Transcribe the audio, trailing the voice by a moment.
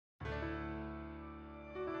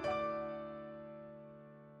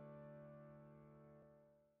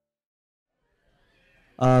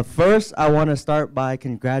First, I want to start by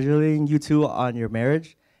congratulating you two on your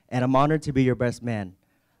marriage, and I'm honored to be your best man.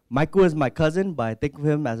 Michael is my cousin, but I think of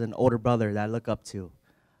him as an older brother that I look up to.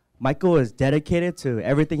 Michael is dedicated to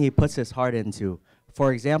everything he puts his heart into.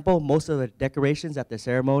 For example, most of the decorations at the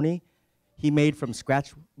ceremony, he made from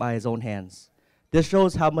scratch by his own hands. This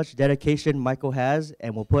shows how much dedication Michael has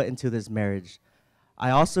and will put into this marriage.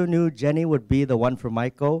 I also knew Jenny would be the one for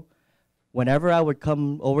Michael. Whenever I would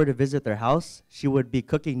come over to visit their house, she would be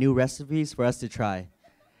cooking new recipes for us to try.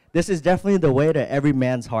 This is definitely the way to every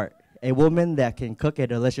man's heart, a woman that can cook a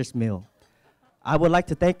delicious meal. I would like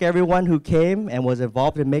to thank everyone who came and was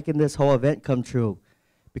involved in making this whole event come true,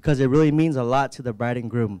 because it really means a lot to the bride and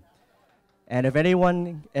groom. And if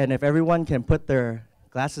everyone can put their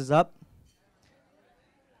glasses up,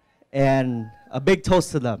 and a big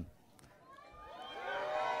toast to them.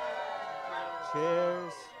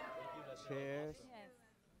 Cheers. Cheers.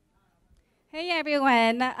 Hey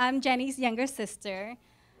everyone, I'm Jenny's younger sister.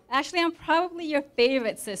 Actually, I'm probably your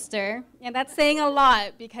favorite sister, and that's saying a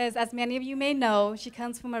lot because as many of you may know, she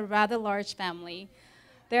comes from a rather large family.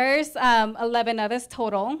 There's 11 of us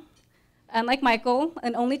total. Unlike Michael,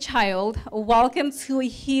 an only child, welcome to a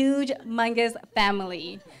huge, humongous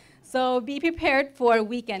family. So be prepared for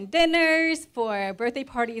weekend dinners, for birthday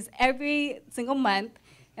parties every single month.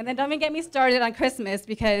 And then don't even get me started on Christmas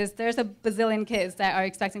because there's a bazillion kids that are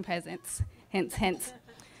expecting presents. Hint, hint.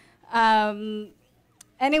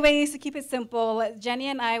 Anyways, to keep it simple, Jenny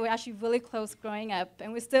and I were actually really close growing up,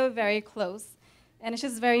 and we're still very close. And it's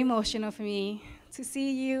just very emotional for me to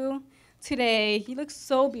see you today. You look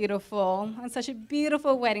so beautiful, and such a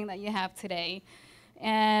beautiful wedding that you have today.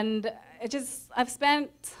 And I've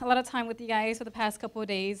spent a lot of time with you guys for the past couple of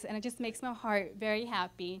days, and it just makes my heart very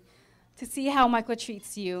happy to see how Michael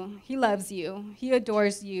treats you. He loves you, he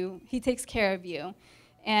adores you, he takes care of you.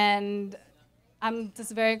 And I'm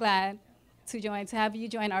just very glad to have you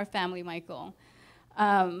join our family, Michael.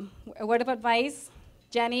 A word of advice,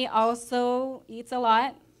 Jenny also eats a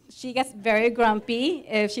lot. She gets very grumpy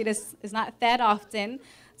if she is not fed often.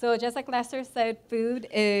 So just like Lester said, food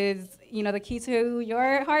is the key to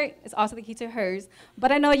your heart. It's also the key to hers.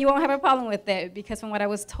 But I know you won't have a problem with it because from what I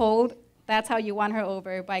was told, that's how you won her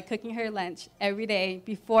over, by cooking her lunch every day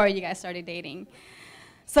before you guys started dating.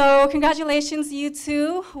 So congratulations, you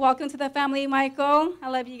two. Welcome to the family, Michael. I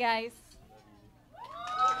love you guys.